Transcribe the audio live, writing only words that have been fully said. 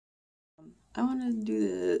I want to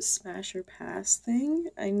do the smash or pass thing.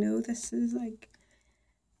 I know this is like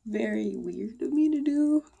very weird of me to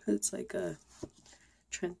do. It's like a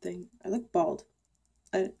trend thing. I look bald.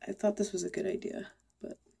 I thought this was a good idea,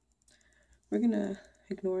 but we're gonna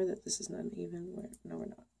ignore that this is not an even. No, we're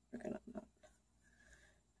not. We're gonna not.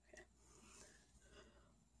 Okay.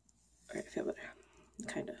 Alright, I feel better.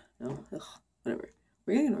 Kinda. No? Ugh. Whatever.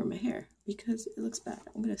 We're gonna ignore my hair because it looks bad.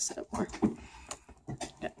 I'm gonna sit up more.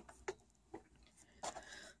 Okay.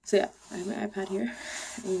 So yeah, I have my iPad here,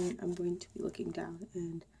 and I'm going to be looking down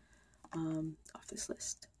and off this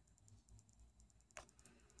list.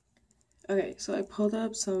 Okay, so I pulled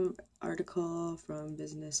up some article from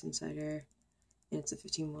Business Insider, and it's the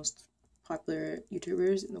 15 most popular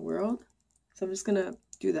YouTubers in the world. So I'm just gonna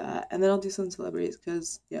do that, and then I'll do some celebrities,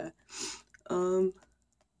 because, yeah. I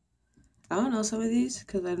don't know some of these,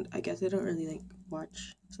 because I guess I don't really, like,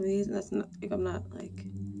 watch some of these, and that's not, like, I'm not, like,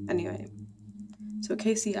 anyway. So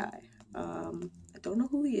KCI, I don't know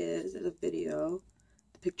who he is. There's a video.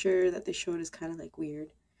 The picture that they showed is kind of, like,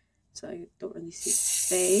 weird, so I don't really see his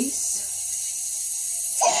face.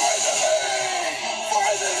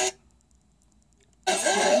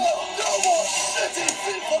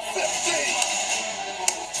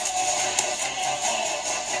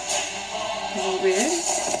 Weird.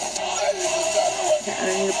 Okay, I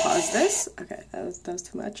need to pause this. Okay, that was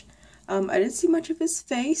too much. I didn't see much of his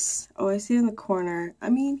face. Oh, I see it in the corner. I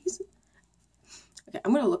mean, he's... Okay,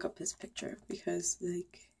 I'm gonna look up his picture because,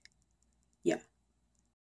 like, yeah.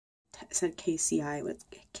 It said KCI with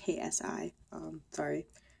KSI. Sorry.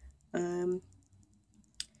 Every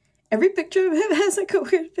picture of him has, like, a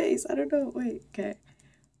weird face. I don't know. Wait, okay.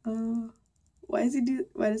 Why does he do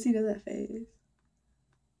that face?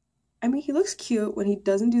 I mean, he looks cute when he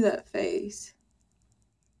doesn't do that face.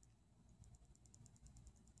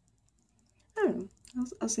 I don't know.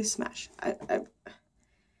 I'll say smash.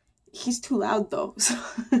 He's too loud though, so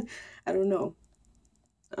I don't know.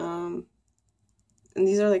 And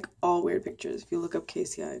these are like all weird pictures. If you look up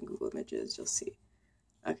KCI in Google Images, you'll see.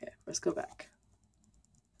 Okay, let's go back.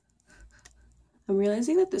 I'm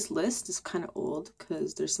realizing that this list is kind of old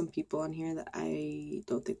because there's some people on here that I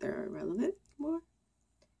don't think they're relevant anymore.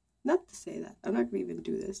 Not to say that. I'm not gonna even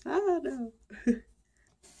do this. No.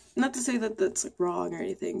 Not to say that that's like wrong or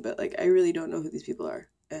anything, but like I really don't know who these people are,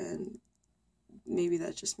 and maybe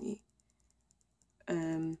that's just me.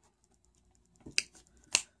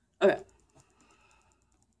 Okay.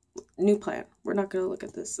 New plan. We're not gonna look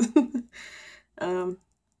at this. This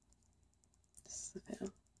is the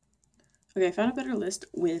fail. Okay, I found a better list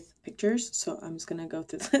with pictures, so I'm just gonna go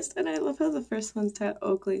through the list. And I love how the first one's Tad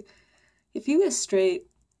Oakley. If he was straight,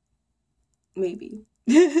 maybe.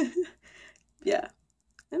 Yeah.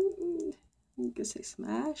 I'm gonna say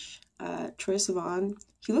smash. Troye Sivan.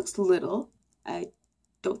 He looks little. I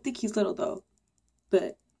don't think he's little though,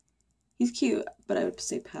 but he's cute. But I would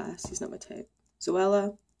say pass. He's not my type.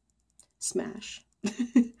 Zoella. Smash.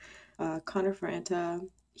 Connor Ferranta.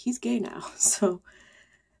 He's gay now, so.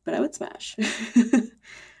 But I would smash.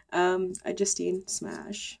 Justine,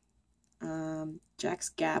 smash. Jack's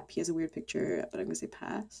Gap, he has a weird picture, but I'm gonna say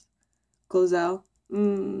pass. Glozell,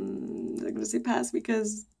 I'm gonna say pass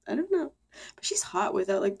because I don't know. But she's hot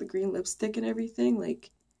without like the green lipstick and everything.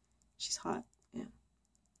 Like, she's hot, yeah.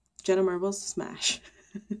 Jenna Marbles, smash.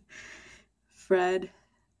 Fred,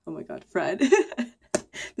 oh my god, Fred.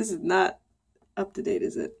 This is not up to date,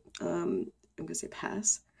 is it? I'm gonna say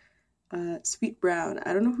pass. Sweet Brown,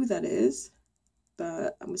 I don't know who that is,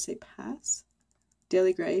 but I'm gonna say pass.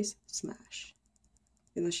 Daily Grace, smash.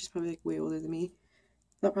 Even though she's probably like way older than me.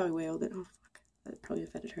 Not probably way older. Oh fuck, that probably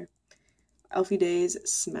offended her. Alfie Days,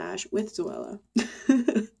 smash with Zoella.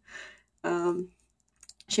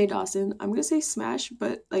 Shane Dawson, I'm gonna say smash,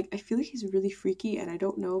 but like I feel like he's really freaky, and I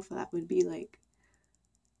don't know if that would be like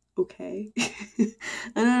okay. I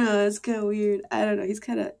don't know. It's kind of weird. I don't know. He's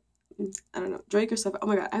kind of, I don't know. Drake or stuff. Oh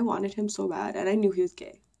my god, I wanted him so bad, and I knew he was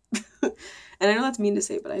gay. And I know that's mean to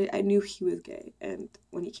say, but I knew he was gay, and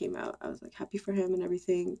when he came out, I was like happy for him and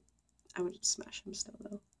everything. I would smash him still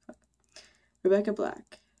though. Fuck. Rebecca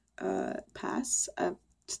Black, pass.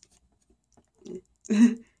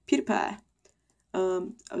 PewDiePie,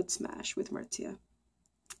 I would smash with Martia.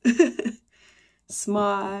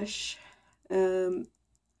 Smosh,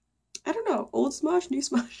 I don't know, old Smosh, new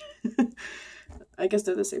Smosh. I guess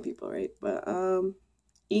they're the same people, right? But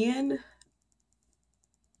Ian,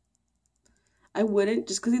 I wouldn't,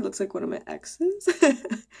 just because he looks like one of my exes.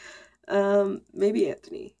 Maybe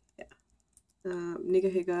Anthony, yeah.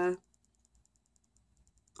 Nigga Higa,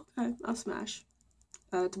 okay, I'll smash.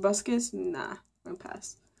 Tobuscus, nah, I'm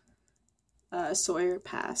pass. Sawyer,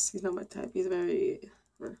 pass. He's not my type. He's very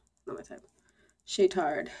not my type.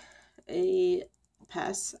 Shaytard, a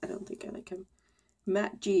pass. I don't think I like him.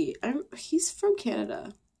 Matt G. He's from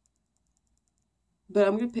Canada, but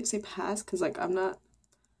I'm gonna say pass because like I'm not.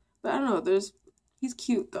 But I don't know. He's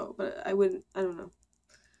cute though, but I wouldn't. I don't know.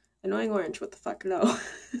 Annoying orange. What the fuck? No.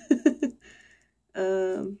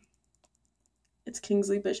 It's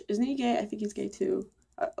Kingsley Bish. Isn't he gay? I think he's gay too.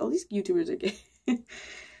 At least YouTubers are gay.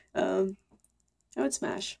 I would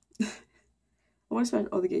smash. I want to smash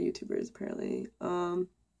all the gay YouTubers apparently.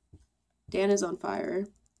 Dan is on fire.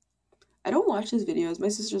 I don't watch his videos. My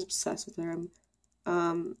sister's obsessed with him.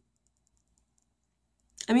 I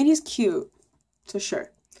mean, he's cute, so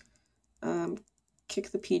sure.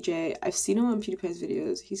 Kick the PJ. I've seen him on PewDiePie's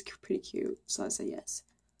videos. He's pretty cute, so I say yes.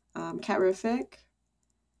 Catrific.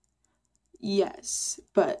 Yes,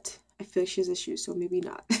 but I feel like she has issues, so maybe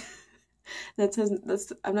not.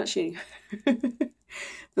 I'm not shading her.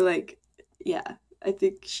 But like, yeah, I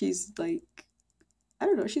think she's like, I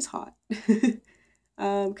don't know, she's hot.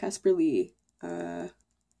 Casper Lee.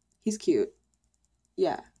 He's cute.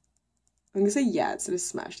 Yeah. I'm gonna say yeah instead of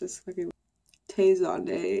smash this fucking Tay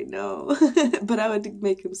Zonde, no. But I would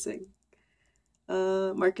make him sing.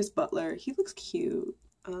 Marcus Butler. He looks cute.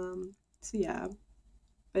 So yeah.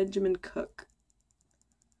 Benjamin Cook.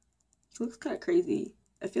 He looks kind of crazy.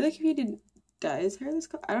 I feel like if he didn't dye his hair this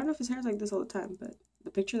color, I don't know if his hair is like this all the time, but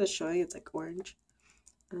the picture that's showing it's like orange.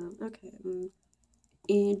 Okay. And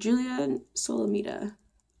Julian Solomita.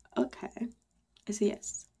 Okay. I say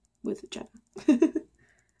yes with Jenna.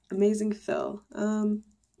 Amazing Phil.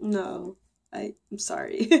 No. I'm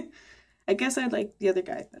sorry. I guess I like the other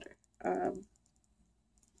guy better.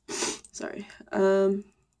 Sorry.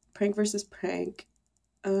 Prank versus prank.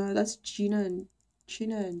 That's Gina and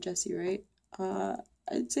Jesse, right?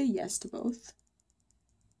 I'd say yes to both.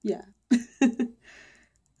 Yeah.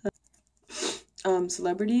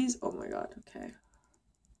 Celebrities. Oh my god. Okay.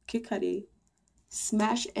 Kid Cudi.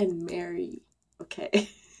 Smash and marry. Okay.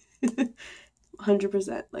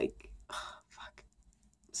 100%. Like, oh, fuck.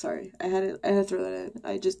 Sorry. I had to throw that in.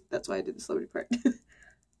 That's why I did the celebrity part.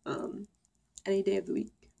 Any day of the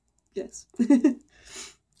week. Yes.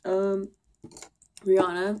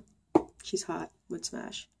 Rihanna. She's hot. Would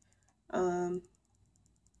smash. I'm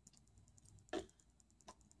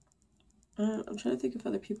trying to think of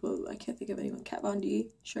other people. I can't think of anyone. Kat Von D.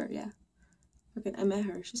 Sure, yeah. Okay, I met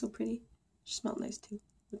her. She's so pretty. She smelled nice too,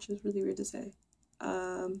 which is really weird to say.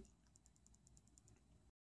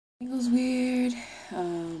 It was weird.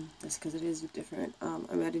 That's because it is different.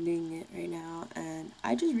 I'm editing it right now, and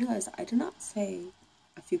I just realized I did not say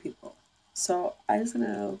a few people. So I just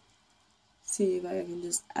gonna see if I can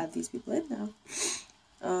just add these people in now.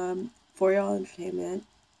 For y'all entertainment.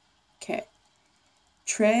 Okay.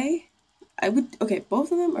 Trey. Okay,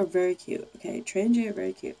 both of them are very cute. Okay, Trey and Jay are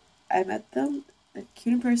very cute. I met them. They're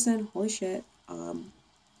cute in person. Holy shit.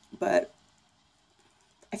 But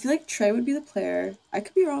I feel like Trey would be the player. I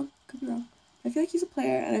could be wrong. I feel like he's a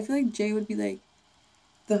player, and I feel like Jay would be like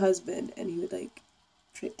the husband, and he would like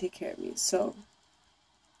take care of me. So,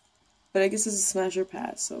 but I guess it's a smash or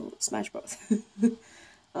pass. So smash both.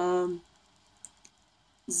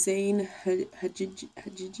 Zayn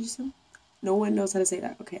Hadjidjism. No one knows how to say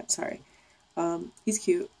that. Okay, I'm sorry. He's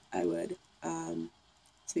cute. I would.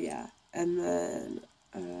 So yeah. And then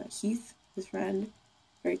Heath, his friend,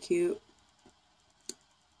 very cute.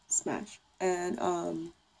 Smash. And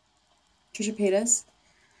Trisha Paytas.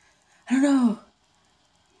 I don't know.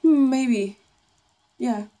 Maybe.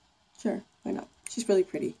 Yeah. Sure. Why not? She's really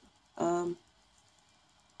pretty.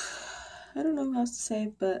 I don't know what else to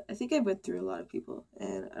say, but I think I went through a lot of people,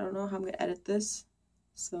 and I don't know how I'm gonna edit this,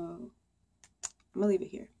 so I'm gonna leave it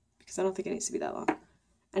here because I don't think it needs to be that long.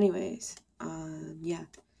 Anyways, yeah.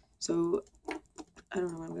 So I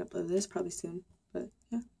don't know when I'm gonna upload this, probably soon, but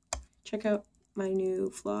yeah. Check out my new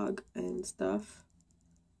vlog and stuff.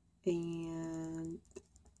 And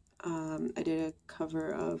I did a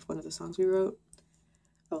cover of one of the songs we wrote.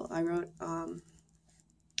 Well, I wrote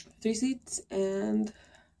 3 Seats, and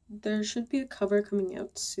there should be a cover coming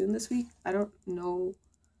out soon this week. I don't know.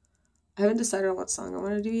 I haven't decided on what song I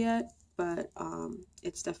want to do yet, but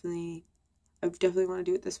it's definitely, I definitely want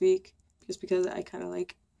to do it this week just because I kind of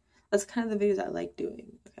like, that's kind of the videos I like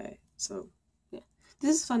doing. Okay, so yeah,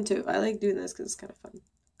 this is fun too. I like doing this because it's kind of fun,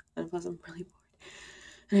 and plus I'm really bored.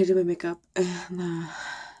 And I do my makeup, and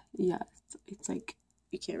yeah, it's like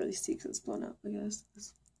you can't really see because it's blown up. I guess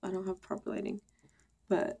I don't have proper lighting,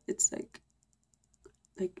 but it's like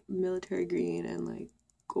military green and like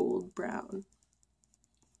gold brown.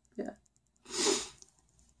 Yeah.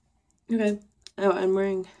 Okay. Oh, I'm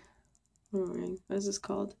wearing What is this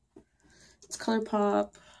called? It's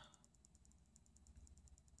ColourPop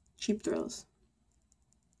Cheap Thrills.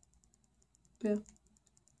 Yeah.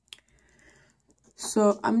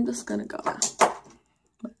 So I'm just gonna go.